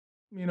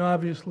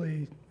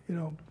Obviously,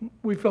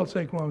 we felt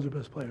Saquon was the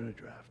best player in the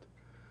draft.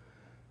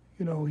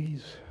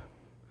 He's,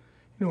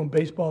 in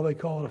baseball they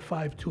call it a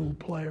five-tool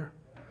player.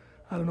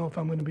 I don't know if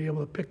I'm going to be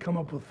able to come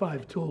up with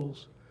five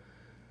tools.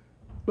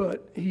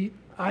 But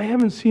I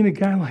haven't seen a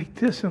guy like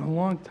this in a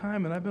long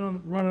time, and I've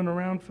been running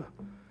around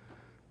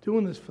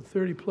doing this for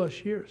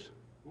 30-plus years.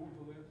 Who was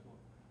the last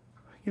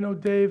one?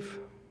 Dave,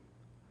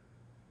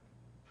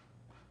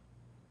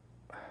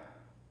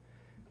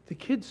 the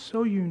kid's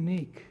so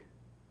unique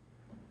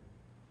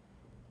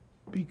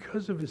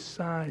because of his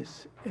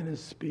size and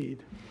his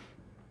speed.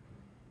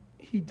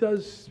 He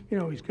does,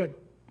 he's got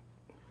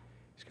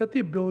the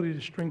ability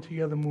to string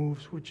together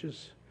moves, which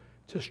is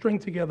to string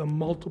together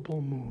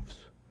multiple moves.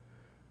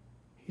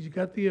 He's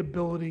got the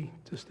ability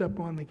to step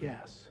on the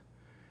gas.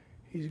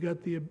 He can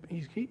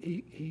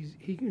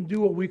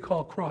do what we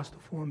call cross the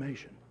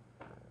formation.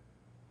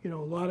 There's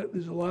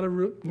a lot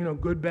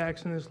of good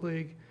backs in this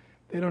league.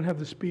 They don't have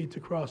the speed to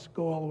go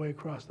all the way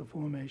across the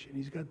formation.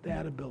 He's got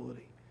that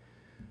ability.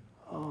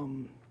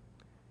 We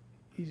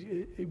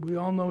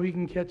all know he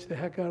can catch the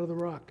heck out of the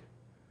rock.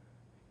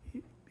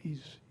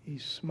 He's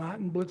smart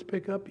in blitz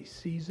pickup. He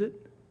sees it,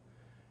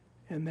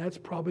 and that's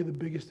probably the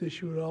biggest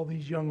issue that all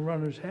these young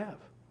runners have.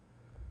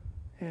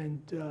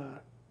 And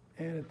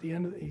at the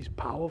end of it, he's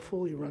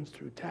powerful. He runs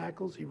through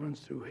tackles. He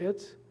runs through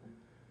hits.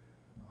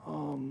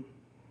 And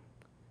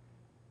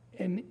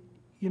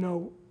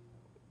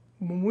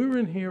when we were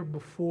in here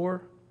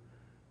before,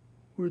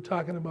 we were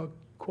talking about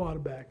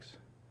quarterbacks,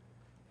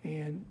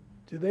 and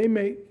do they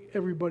make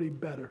everybody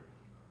better?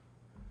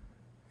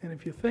 And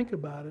if you think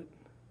about it,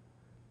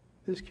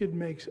 this kid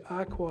makes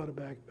our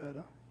quarterback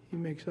better. He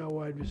makes our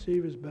wide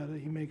receivers better.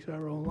 He makes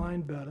our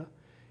O-line better.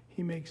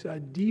 He makes our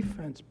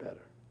defense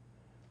better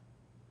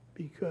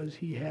because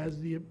he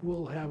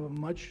will have a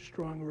much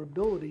stronger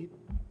ability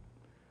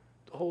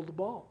to hold the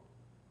ball.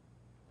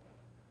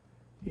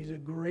 He's a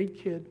great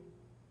kid.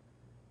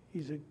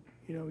 He's going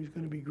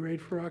to be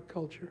great for our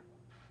culture.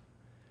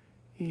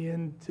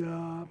 And,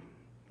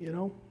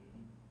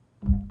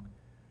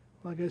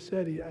 like I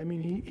said, he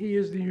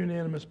is the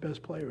unanimous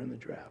best player in the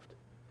draft.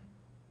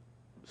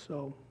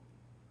 So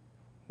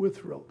we're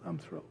thrilled. I'm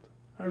thrilled.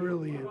 I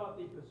really am. What about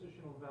the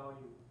positional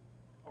value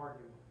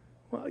argument?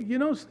 Well,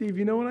 Steve,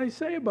 you know what I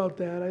say about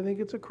that? I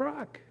think it's a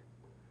crock.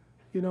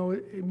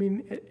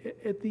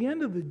 At the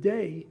end of the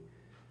day,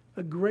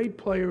 a great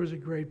player is a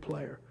great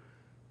player.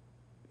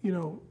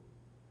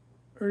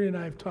 Ernie and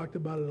I have talked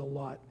about it a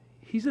lot.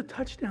 He's a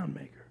touchdown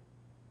maker.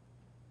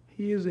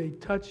 He is a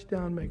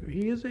touchdown maker.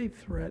 He is a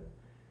threat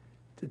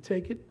to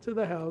take it to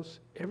the house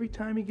every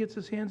time he gets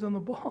his hands on the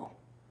ball.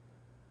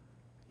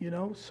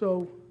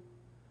 So,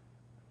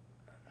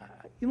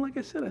 like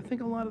I said, I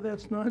think a lot of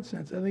that's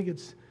nonsense. I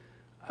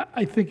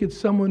think it's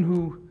someone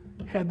who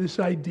had this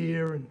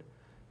idea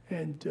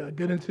and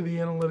got into the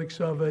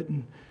analytics of it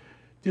and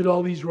did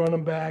all these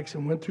running backs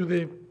and went through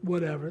the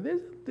whatever.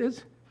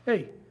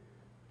 Hey,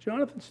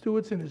 Jonathan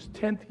Stewart's in his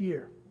 10th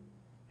year,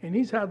 and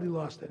he's hardly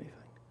lost anything.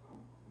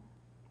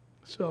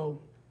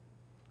 So,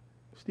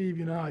 Steve,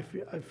 how I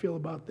feel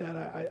about that.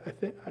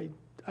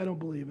 I don't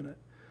believe in it.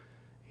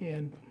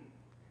 And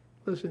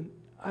listen,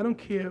 I don't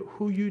care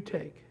who you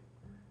take.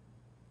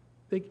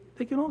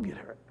 They can all get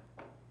hurt.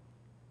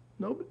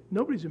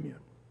 Nobody's immune.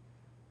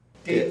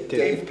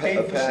 Dave,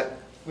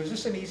 was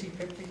this an easy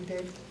pick for you,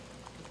 Dave,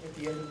 at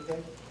the end of the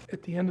day?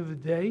 At the end of the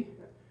day,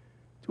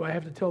 do I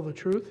have to tell the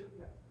truth?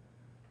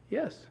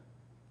 Yes.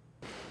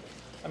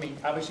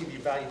 Obviously the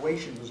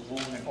evaluation was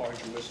long and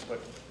arduous,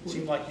 but it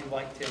seemed like you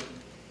liked him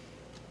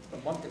a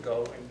month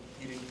ago and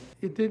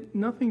you didn't.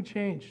 Nothing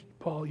changed,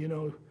 Paul.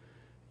 You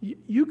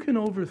can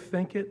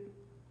overthink it.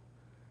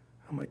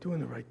 Am I doing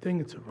the right thing?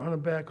 It's a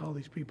running back. All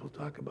these people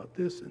talk about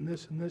this and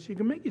this and this. You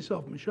can make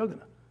yourself Meshuggah.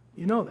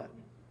 You know that.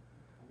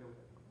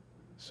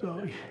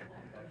 So.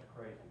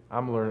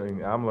 I'm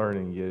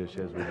learning Yiddish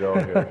as we go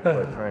here,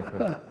 quite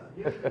frankly.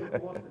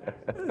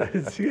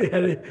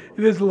 It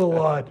is a little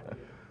odd.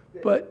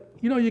 But,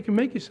 you can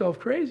make yourself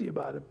crazy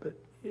about it, but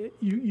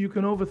you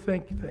can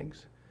overthink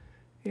things.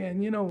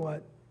 And you know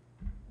what?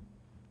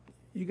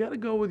 You got to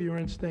go with your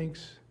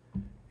instincts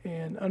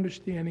and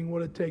understanding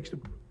what it takes to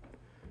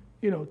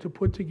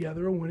put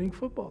together a winning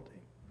football team.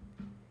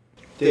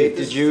 Dave,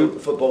 did you,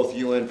 for both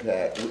you and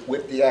Pat,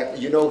 with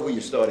you know who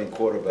your starting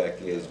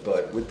quarterback is,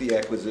 but with the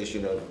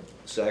acquisition of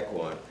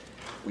Saquon,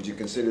 would you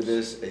consider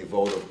this a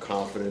vote of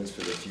confidence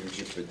for the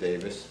future for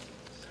Davis?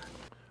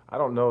 I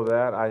don't know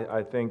that.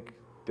 I think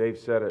Dave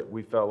said it.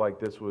 We felt like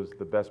this was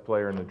the best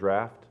player in the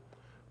draft.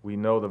 We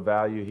know the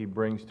value he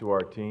brings to our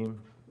team.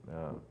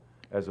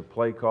 As a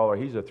play caller,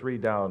 he's a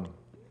three-down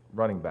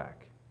running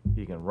back.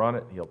 He can run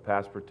it, he'll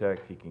pass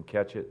protect, he can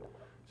catch it.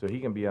 So he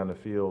can be on the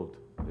field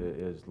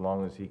as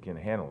long as he can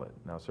handle it.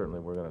 Now, certainly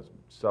we're going to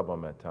sub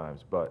him at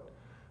times, but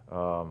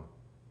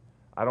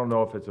I don't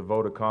know if it's a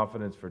vote of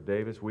confidence for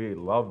Davis. We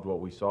loved what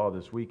we saw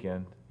this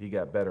weekend. He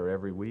got better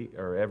every week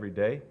or every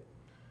day,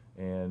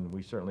 and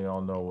we certainly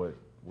all know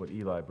what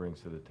Eli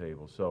brings to the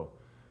table. So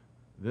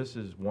this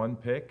is one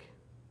pick.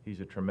 He's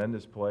a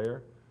tremendous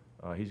player.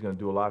 He's going to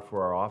do a lot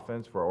for our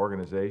offense, for our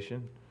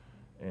organization.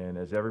 And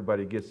as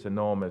everybody gets to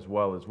know him as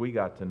well as we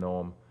got to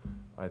know him,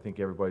 I think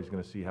everybody's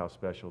going to see how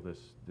special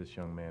this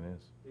young man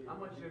is. How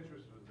much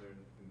interest was there in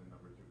the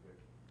number 2 pick?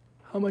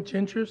 How much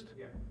interest?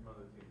 Yeah, from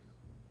other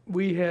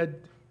teams.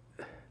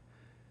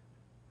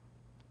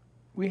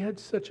 We had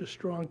such a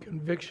strong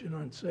conviction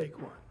on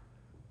Saquon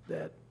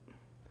that,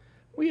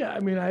 well, yeah, I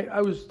mean,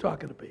 I was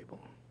talking to people.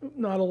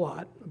 Not a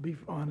lot, to be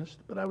honest,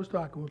 but I was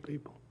talking with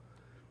people.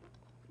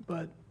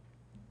 But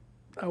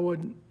I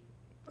wouldn't,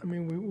 I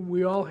mean,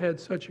 we all had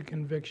such a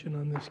conviction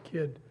on this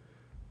kid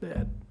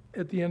that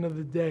at the end of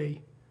the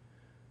day,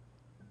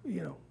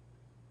 you know,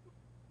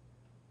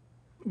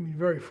 I mean,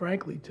 very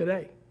frankly,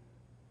 today,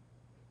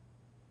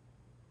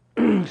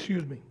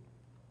 excuse me,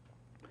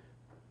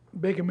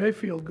 Baker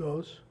Mayfield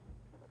goes,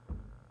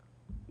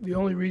 the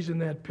only reason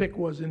that pick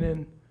wasn't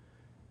in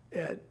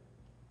at,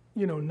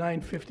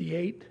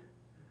 9:58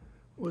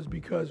 was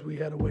because we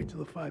had to wait till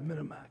the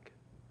 5-minute mark.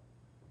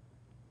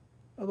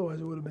 Otherwise,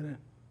 it would have been in.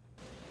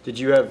 Did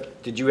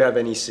you have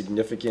any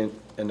significant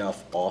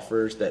enough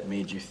offers that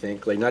made you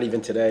think, like not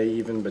even today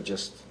even, but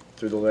just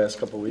through the last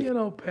couple of weeks?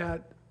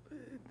 Pat,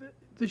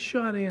 the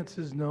short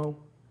answer is no.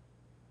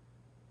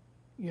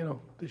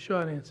 The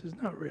short answer is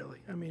not really.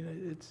 I mean,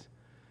 it's,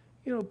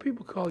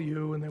 people call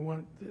you and they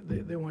want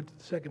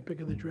the second pick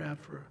of the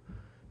draft for,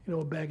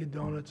 a bag of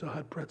donuts, a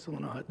hot pretzel,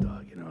 and a hot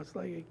dog. It's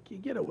like, you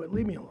get it,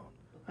 leave me alone.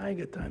 I ain't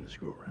got time to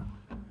screw around.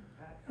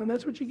 And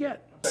that's what you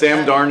get.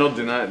 Sam Darnold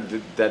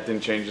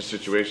didn't change the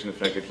situation. The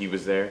fact that he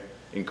was there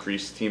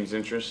increased teams'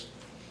 interest.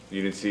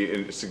 You didn't see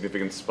a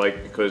significant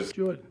spike because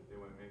Jordan,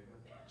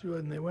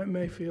 they went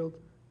Mayfield.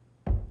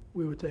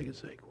 We were taking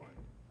Saquon.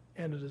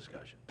 End of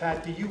discussion.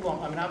 Pat, do you,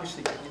 I mean,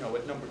 obviously,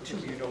 at number 2,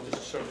 this is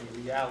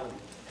certainly reality.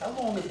 How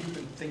long have you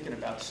been thinking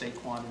about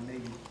Saquon and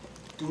maybe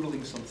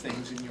doodling some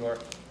things in your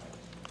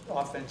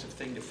offensive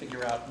thing to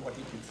figure out what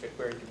he can fit,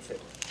 where he can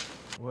fit?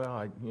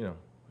 Well,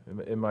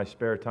 in my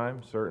spare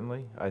time,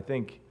 certainly. I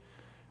think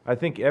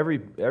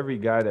every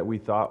guy that we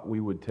thought we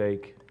would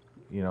take,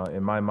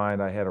 in my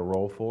mind, I had a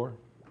role for.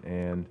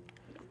 And,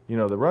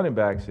 the running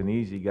back's an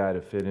easy guy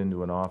to fit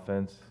into an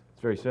offense.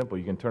 It's very simple.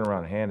 You can turn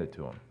around and hand it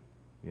to him.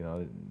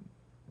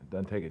 It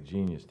doesn't take a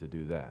genius to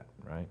do that,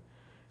 right?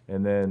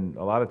 And then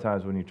a lot of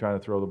times when you're trying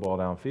to throw the ball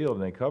downfield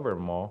and they cover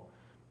them all,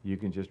 you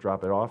can just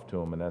drop it off to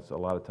them, and that's a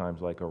lot of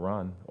times like a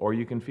run. Or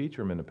you can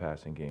feature them in the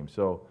passing game.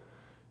 So,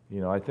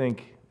 I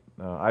think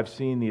I've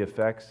seen the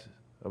effects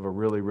of a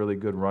really, really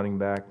good running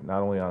back,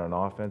 not only on an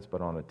offense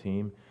but on a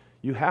team.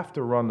 You have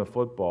to run the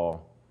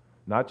football,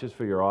 not just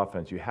for your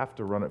offense. You have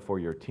to run it for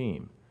your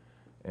team.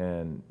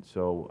 And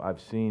so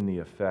I've seen the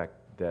effect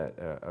that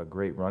a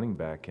great running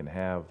back can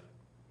have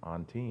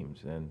on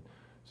teams. And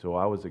so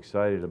I was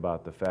excited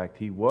about the fact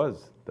he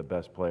was the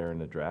best player in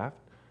the draft,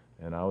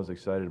 and I was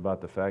excited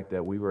about the fact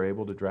that we were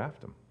able to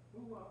draft him.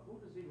 Who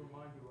does he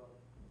remind you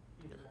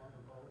of, either on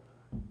the ball?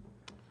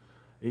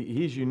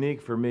 He's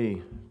unique for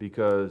me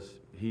because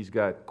he's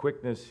got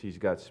quickness, he's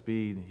got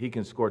speed, he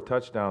can score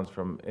touchdowns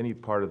from any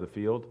part of the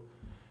field,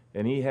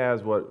 and he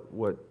has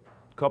what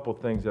couple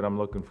things that I'm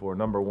looking for.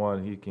 Number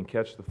one, he can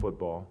catch the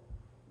football.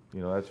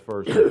 That's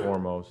first and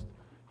foremost.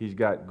 He's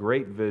got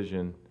great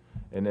vision,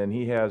 and then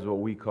he has what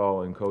we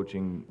call in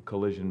coaching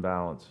collision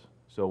balance.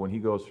 So when he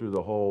goes through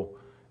the hole,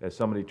 as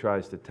somebody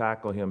tries to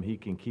tackle him, he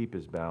can keep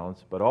his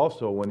balance. But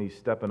also when he's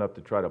stepping up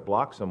to try to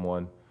block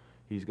someone,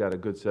 he's got a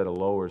good set of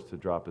lowers to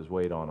drop his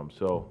weight on him.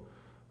 So,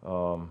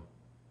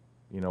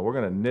 we're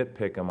going to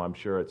nitpick him, I'm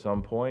sure, at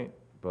some point,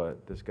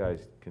 but this guy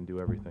can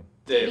do everything.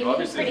 Dave, You made it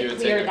obviously pretty you would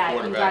clear take a that you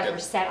quarterback guys were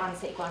set on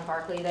Saquon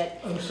Barkley.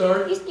 That I'm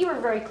sorry? you were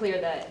very clear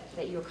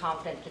that you were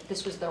confident that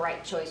this was the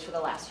right choice for the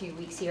last few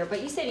weeks here.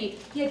 But you said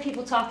you had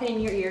people talking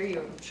in your ear.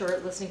 You're I'm sure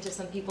listening to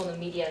some people in the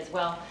media as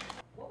well.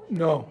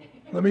 No.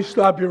 Let me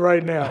stop you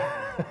right now.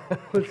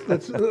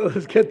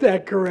 Let's get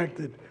that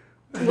corrected.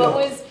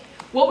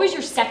 What was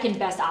your second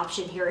best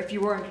option here if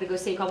you weren't going to go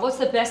Saquon? What's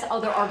the best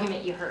other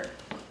argument you heard?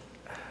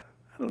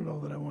 I don't know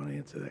that I want to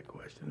answer that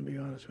question, to be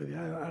honest with you.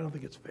 I don't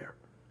think it's fair.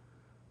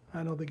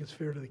 I don't think it's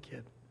fair to the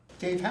kid.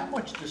 Dave, how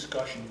much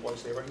discussion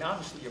was there? And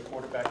obviously your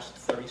quarterback's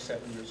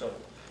 37 years old.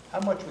 How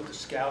much with the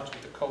scouts,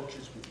 with the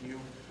coaches, with you,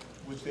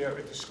 was there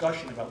a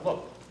discussion about,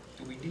 look,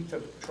 do we need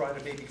to try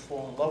to maybe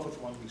fall in love with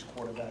one of these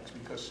quarterbacks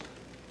because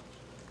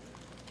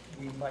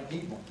we might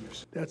need one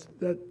here?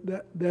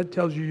 That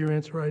tells you your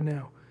answer right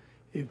now.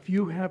 If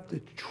you have to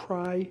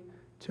try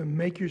to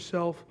make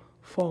yourself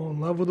fall in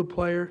love with a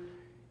player,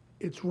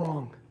 it's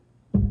wrong.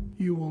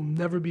 You will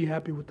never be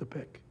happy with the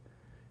pick.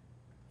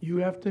 You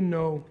have to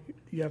know,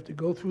 you have to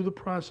go through the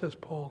process,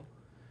 Paul.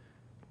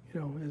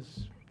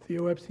 As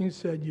Theo Epstein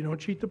said, you don't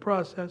cheat the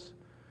process.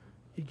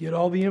 You get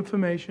all the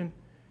information.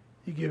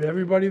 You give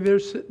everybody their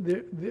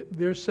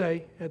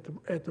say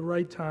at the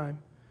right time.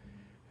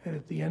 And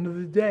at the end of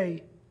the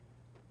day,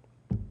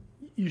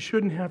 you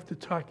shouldn't have to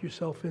talk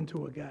yourself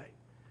into a guy.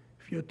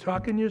 If you're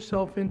talking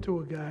yourself into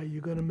a guy,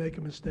 you're going to make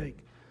a mistake.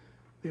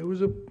 There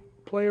was a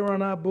player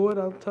on our board,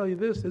 I'll tell you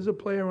this, there's a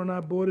player on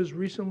our board as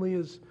recently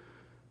as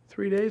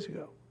 3 days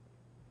ago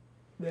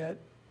that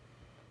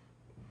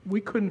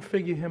we couldn't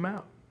figure him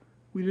out.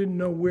 We didn't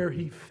know where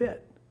he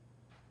fit.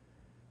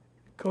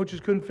 Coaches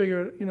couldn't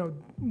figure,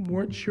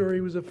 weren't sure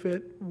he was a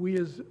fit. We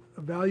as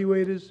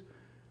evaluators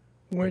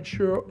weren't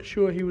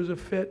sure he was a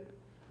fit.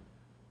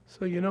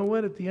 So you know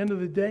what? At the end of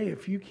the day,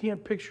 if you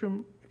can't picture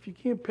him, if you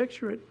can't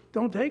picture it,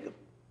 don't take him.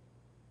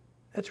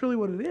 That's really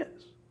what it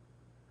is.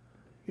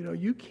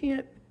 You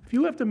can't, if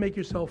you have to make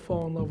yourself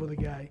fall in love with a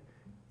guy,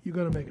 you're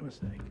going to make a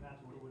mistake.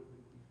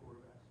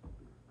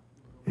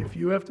 If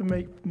you have to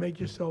make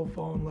yourself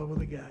fall in love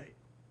with a guy,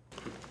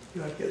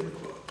 you're not getting the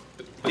quote.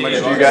 How much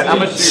do you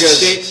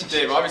guys?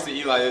 Dave, obviously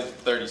Eli is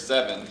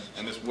 37,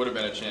 and this would have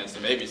been a chance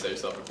to maybe set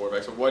yourself a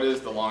quarterback. So what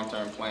is the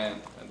long-term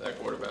plan at that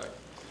quarterback?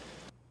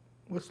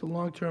 What's the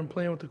long-term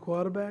plan with the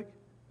quarterback?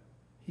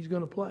 He's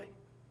going to play.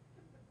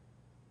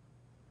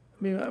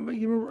 What do you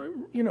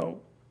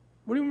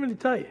want me to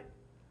tell you?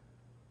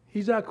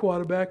 He's our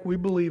quarterback. We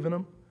believe in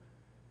him.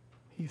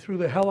 He threw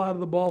the hell out of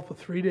the ball for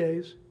 3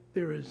 days.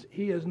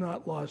 He has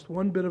not lost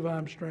one bit of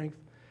arm strength,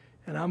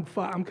 and I'm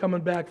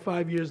coming back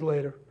 5 years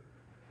later.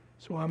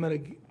 So I'm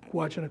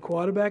watching a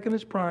quarterback in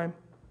his prime,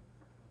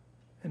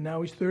 and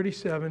now he's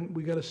 37.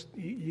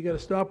 You got to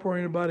stop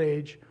worrying about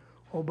age.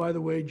 Oh, by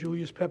the way,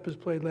 Julius Peppers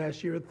played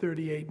last year at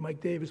 38. Mike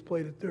Davis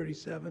played at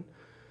 37.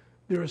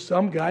 There are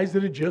some guys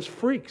that are just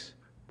freaks.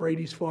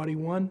 Brady's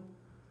 41. I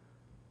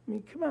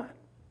mean, come on.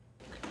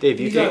 Dave,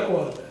 do you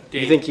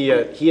think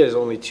he has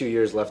only 2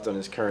 years left on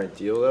his current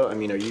deal, though? I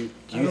mean, do you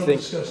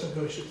think? Discuss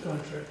negotiate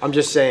contract. I'm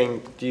just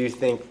saying, do you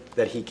think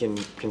that he can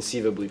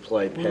conceivably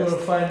play past? We're going to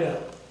find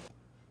out.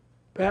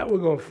 Pat, we're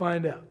going to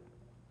find out,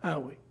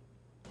 aren't we?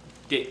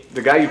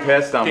 The guy you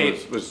passed on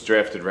was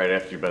drafted right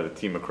after you by the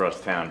team across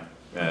town.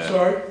 I'm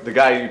sorry? The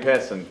guy you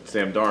passed on,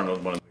 Sam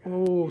Darnold, one of the...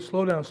 Oh,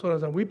 slow down.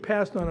 We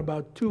passed on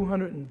about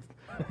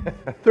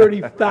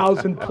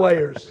 230,000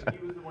 players. He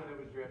was the one that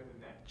was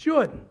drafted next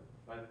Jordan,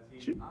 by the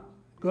team.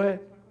 go ahead.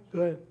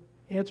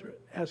 Answer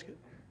it. Ask it.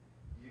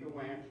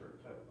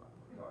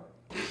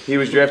 He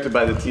was drafted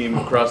by the team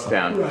across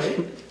town.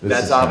 Right.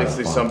 That's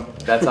obviously something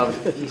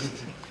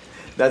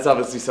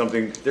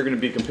they're going to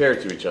be compared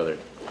to each other.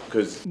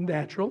 Because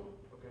Natural.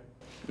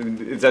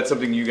 is that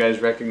something you guys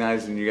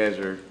recognize and you guys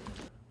are?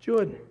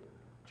 Jordan,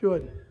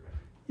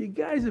 you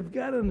guys have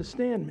got to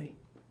understand me.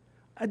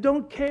 I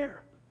don't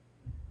care.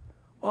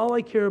 All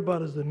I care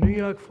about is the New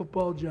York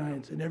Football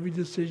Giants, and every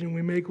decision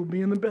we make will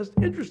be in the best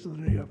interest of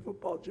the New York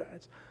Football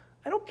Giants.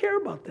 I don't care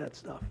about that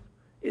stuff.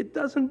 It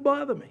doesn't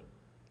bother me.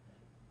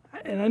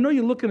 And I know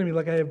you're looking at me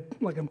like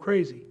I'm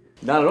crazy.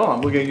 Not at all. I'm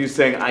looking at you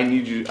saying, I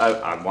need you,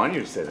 I want you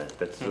to say that.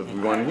 That's what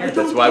we want to hear.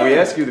 That's why we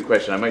ask you the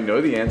question. I might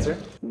know the answer.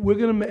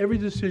 Every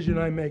decision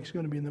I make is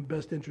going to be in the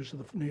best interest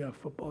of the New York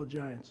Football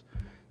Giants.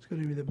 It's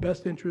going to be the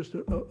best interest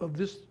of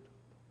this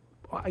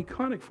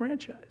iconic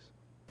franchise.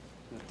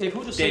 Dave,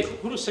 who does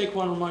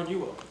Saquon remind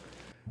you of?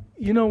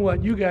 You know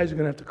what? You guys are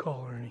going to have to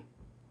call Ernie.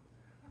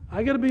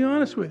 I got to be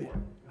honest with you.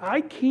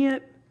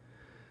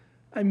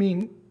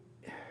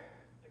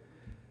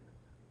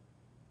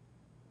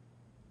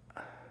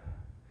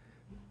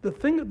 The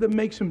thing that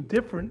makes him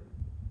different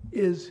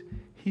is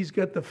he's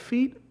got the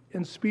feet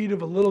and speed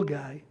of a little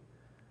guy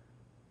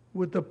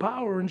with the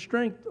power and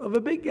strength of a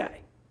big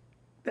guy.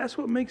 That's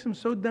what makes him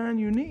so darn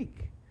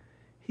unique.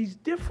 He's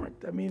different.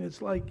 I mean,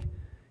 it's like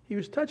he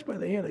was touched by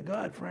the hand of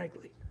God,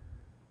 frankly.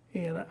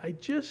 And I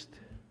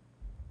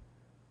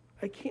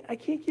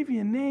can't give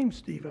you a name,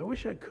 Steve. I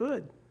wish I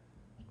could.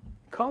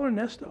 Call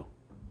Ernesto.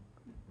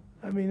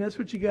 I mean, that's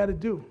what you got to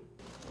do.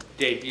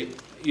 Dave,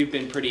 you've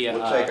been pretty.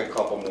 We'll take a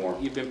couple more.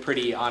 You've been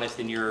pretty honest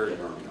in your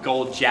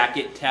gold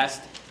jacket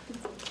test.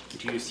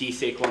 Do you see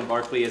Saquon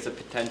Barkley as a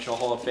potential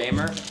Hall of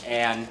Famer?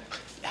 And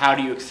how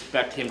do you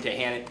expect him to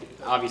handle?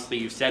 Obviously,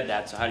 you've said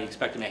that. So how do you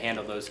expect him to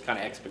handle those kind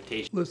of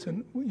expectations?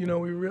 Listen,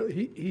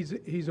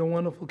 he's a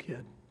wonderful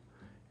kid,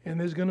 and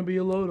there's going to be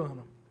a load on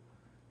him.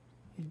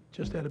 He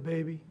just had a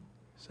baby,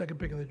 second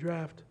pick of the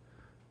draft,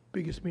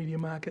 biggest media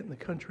market in the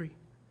country,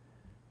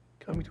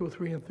 coming to a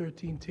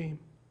 3-13 team.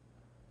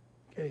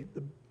 Okay,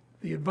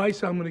 the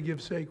advice I'm going to give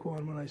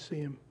Saquon when I see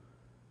him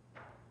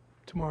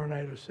tomorrow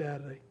night or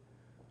Saturday,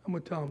 I'm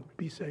going to tell him,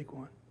 be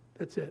Saquon.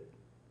 That's it.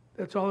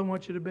 That's all I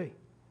want you to be.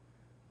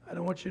 I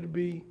don't want you to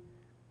be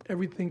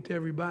everything to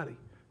everybody.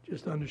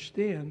 Just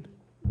understand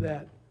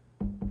that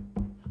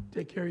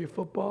take care of your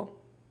football,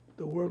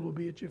 the world will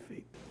be at your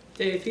feet.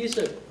 Dave, he's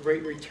a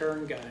great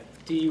return guy.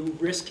 Do you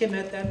risk him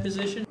at that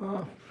position?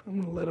 I'm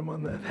going to let him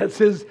on that. That's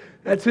his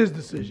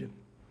decision.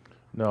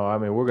 No, I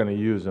mean, we're going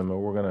to use him, and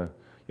we're going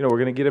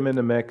to get him in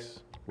the mix.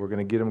 We're going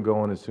to get him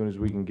going as soon as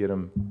we can get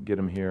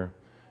him here.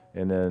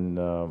 And then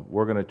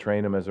we're going to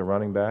train him as a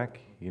running back.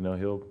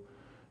 He'll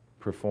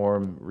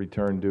perform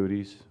return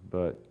duties,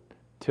 but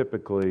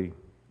typically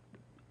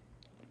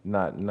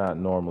not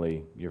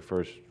normally your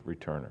first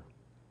returner.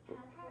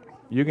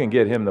 You can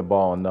get him the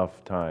ball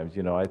enough times.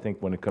 I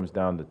think when it comes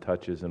down to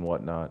touches and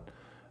whatnot,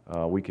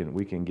 we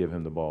can give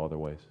him the ball other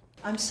ways.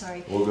 I'm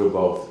sorry. We'll do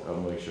both, I'll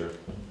make sure.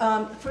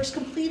 For as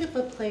complete of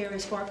a player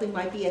as Barkley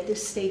might be at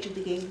this stage of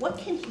the game, what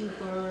can he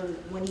learn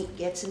when he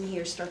gets in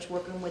here, starts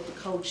working with the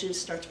coaches,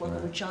 starts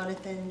working with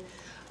Jonathan,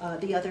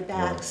 the other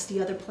backs, the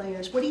other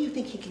players? What do you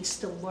think he can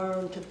still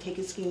learn to take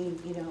his game,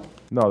 you know?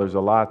 No, there's a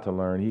lot to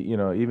learn. He, you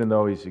know, even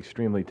though he's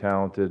extremely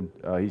talented,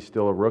 he's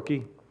still a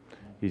rookie.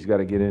 He's got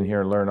to get in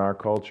here and learn our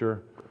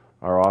culture.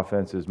 Our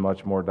offense is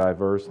much more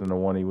diverse than the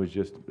one he was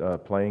just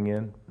playing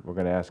in. We're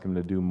going to ask him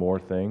to do more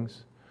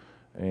things.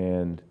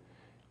 And,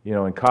 you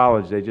know, in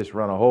college, they just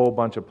run a whole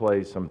bunch of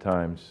plays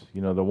sometimes.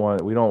 You know,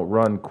 we don't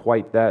run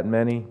quite that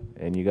many,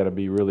 and you got to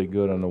be really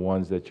good on the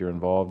ones that you're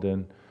involved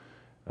in.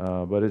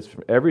 But it's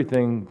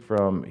everything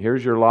from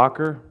here's your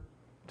locker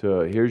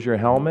to here's your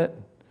helmet,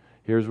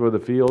 here's where the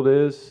field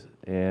is,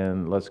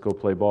 and let's go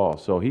play ball.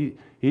 So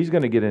he's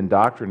going to get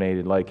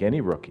indoctrinated like any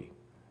rookie,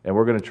 and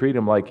we're going to treat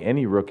him like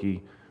any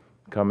rookie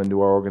coming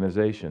to our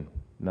organization.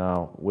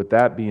 Now, with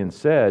that being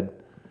said,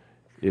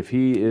 if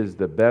he is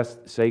the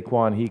best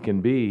Saquon he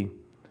can be,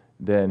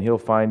 then he'll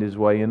find his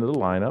way into the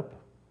lineup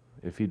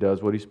if he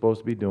does what he's supposed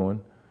to be doing,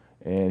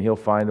 and he'll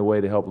find a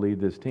way to help lead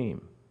this team.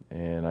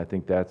 And I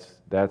think that's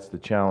the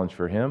challenge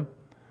for him.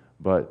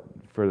 But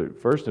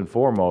first and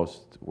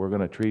foremost, we're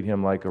going to treat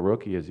him like a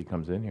rookie as he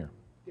comes in here.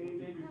 Dave,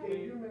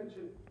 you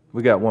mentioned.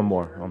 We got one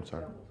more. I'm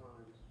sorry.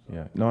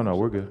 Yeah. No,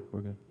 we're good.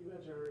 We're good.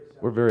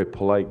 We're a very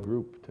polite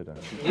group today.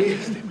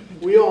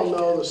 We all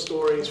know the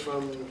stories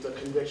from the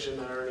conviction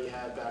that Ernie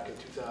had back in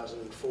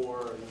 2004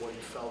 and what he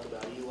felt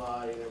about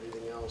Eli and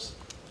everything else.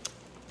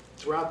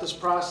 Throughout this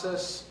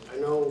process, I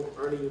know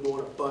Ernie didn't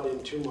want to butt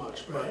in too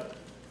much, but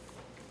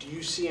do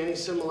you see any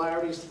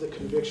similarities to the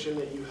conviction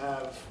that you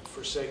have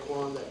for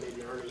Saquon that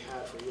maybe Ernie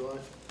had for Eli?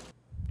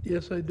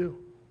 Yes, I do.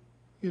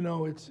 You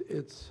know, it's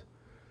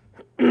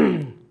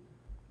you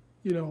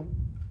know,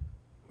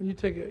 when you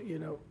take a, you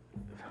know,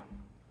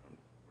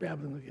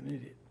 babbling like an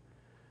idiot.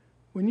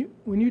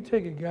 When you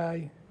take a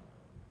guy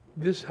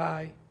this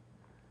high,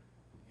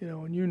 you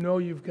know, and you know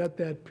you've got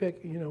that pick,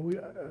 you know,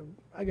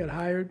 I got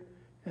hired,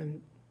 and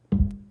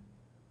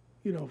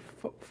you know,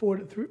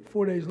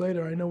 4 days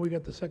later, I know we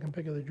got the second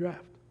pick of the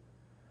draft.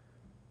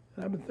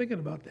 And I've been thinking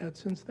about that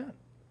since then.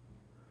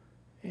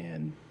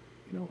 And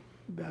you know,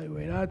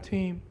 evaluate our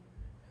team,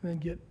 and then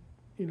get,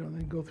 you know,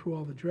 then go through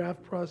all the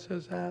draft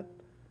process.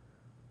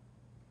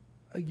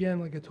 Again,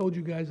 like I told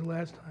you guys the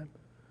last time,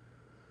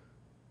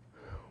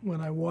 when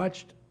I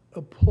watched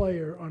a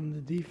player on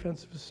the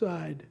defensive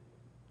side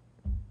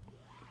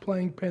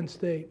playing Penn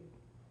State,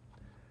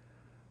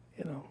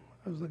 you know,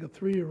 I was like a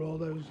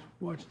 3-year-old. I was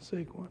watching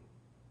Saquon.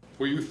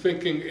 Were you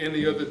thinking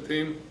any other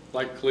team,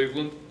 like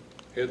Cleveland,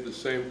 had the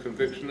same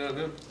conviction on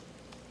him?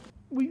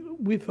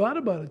 We thought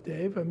about it,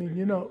 Dave. I mean,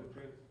 you know,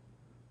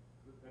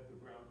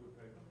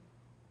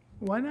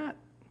 why not?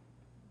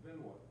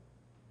 Then what?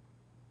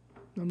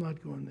 I'm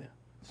not going there.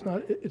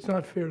 It's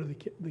not fair to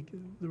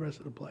the rest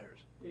of the players.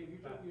 Dave,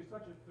 you're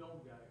such a film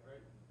guy, right?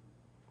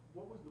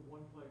 What was the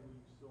one play where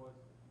you saw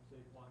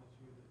Saquon this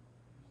year that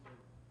you said,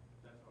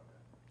 that's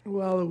okay?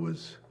 Well, it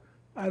was,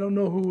 I don't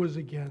know who it was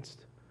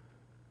against,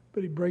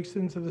 but he breaks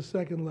into the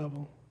second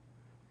level,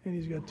 and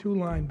he's got 2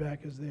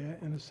 linebackers there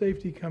and a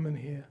safety coming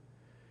here,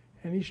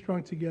 and he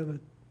strung together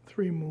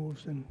 3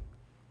 moves, and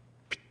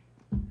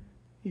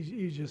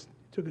he just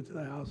took it to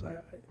the house.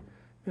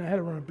 I had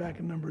to run it back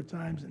a number of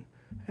times, and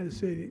I had to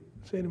say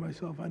to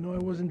myself, I know I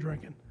wasn't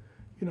drinking.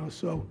 You know,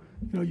 so,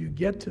 you know, you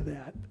get to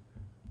that,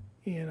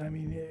 and I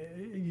mean,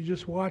 you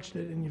just watched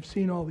it, and you've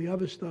seen all the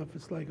other stuff.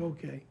 It's like,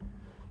 okay,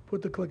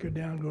 put the clicker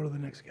down, go to the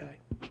next guy.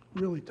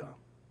 Really tough.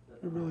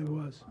 It really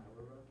was.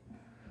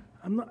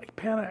 I'm not,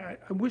 Pat,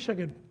 I wish I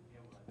could.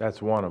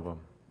 That's one of them.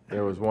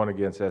 There was one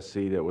against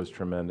SC that was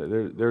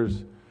tremendous.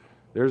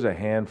 There's a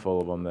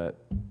handful of them that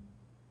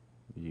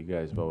you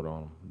guys vote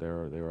on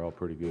them. They were all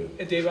pretty good.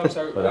 And Dave, I'm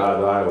sorry. But the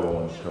Iowa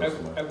one comes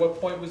to mind. At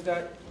what point was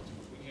that?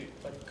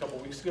 Like a couple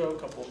weeks ago, a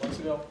couple of months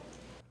ago?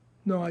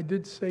 No, I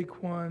did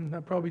Saquon. I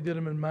probably did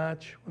him in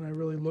March when I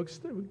really looked,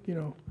 you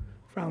know,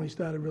 finally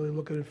started really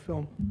looking at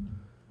film.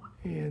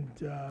 And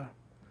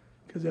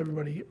because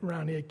everybody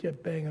around here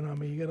kept banging on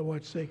me, you got to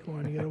watch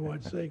Saquon, you got to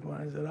watch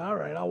Saquon. I said, all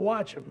right, I'll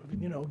watch him.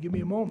 You know, give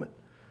me a moment.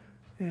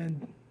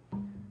 And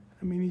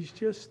I mean, he's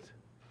just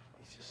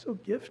so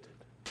gifted.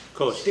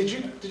 Coach. Did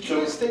you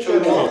guys think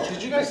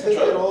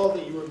at all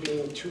that you were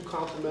being too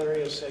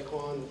complimentary of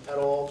Saquon at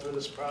all through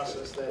this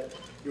process, that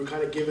you were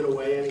kind of giving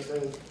away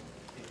anything?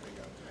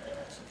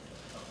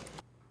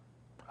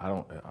 I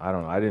don't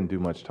know. I didn't do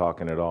much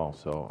talking at all,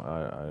 so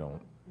I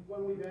don't.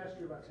 When we've asked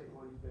you about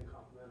Saquon, you've been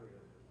complimentary.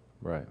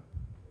 Right.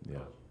 Yeah.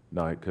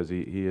 No, because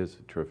he is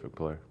a terrific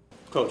player.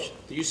 Coach,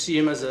 do you see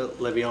him as a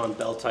Le'Veon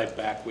Bell type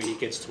back where he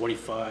gets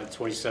 25,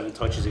 27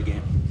 touches a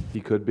game?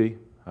 He could be.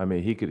 I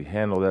mean, he could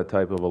handle that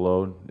type of a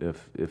load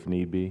if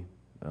need be.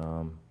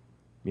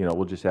 You know,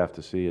 we'll just have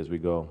to see as we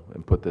go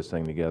and put this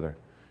thing together.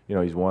 You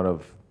know, he's one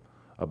of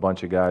a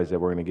bunch of guys that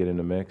we're going to get in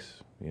the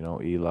mix. You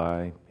know,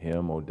 Eli,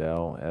 him,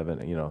 Odell,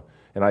 Evan, you know.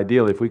 And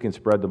ideally, if we can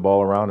spread the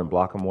ball around and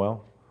block them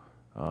well,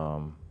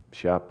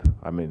 Shep,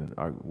 I mean,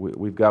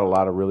 we've got a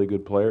lot of really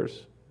good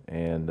players,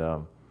 and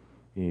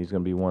he's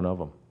going to be one of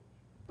them.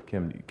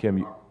 Kim,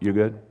 you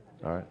good?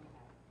 All right.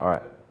 All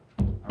right.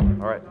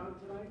 All right.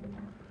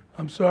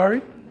 I'm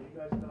sorry?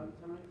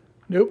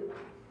 Nope.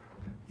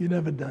 You're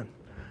never done.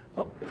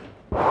 Oh,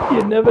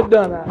 you're never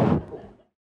done, Al.